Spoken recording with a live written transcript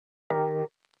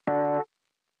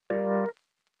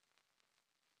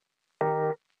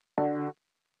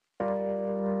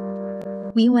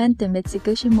We went to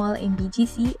Mitsukoshi Mall in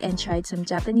BGC and tried some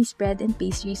Japanese bread and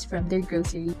pastries from their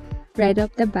grocery. Right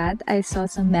off the bat, I saw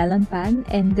some melon pan,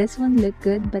 and this one looked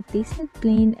good but tasted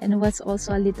plain and was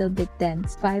also a little bit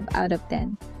dense, 5 out of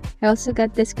 10. I also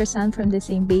got this croissant from the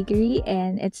same bakery,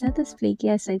 and it's not as flaky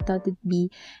as I thought it'd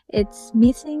be. It's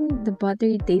missing the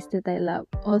buttery taste that I love,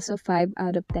 also 5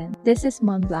 out of 10. This is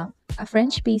Mont Blanc, a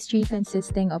French pastry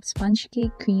consisting of sponge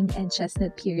cake, cream, and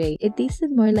chestnut puree. It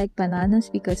tasted more like bananas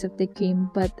because of the cream,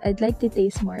 but I'd like to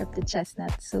taste more of the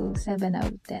chestnut, so 7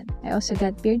 out of 10. I also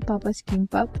got Beard Papa's cream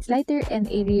puff. It's lighter and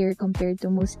airier compared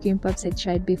to most cream puffs I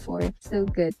tried before. So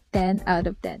good, 10 out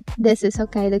of 10. This is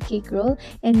Hokkaido cake roll,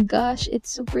 and gosh,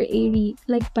 it's super airy,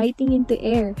 like biting into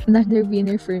air. Another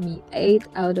winner for me, 8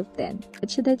 out of 10.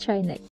 What should I try next?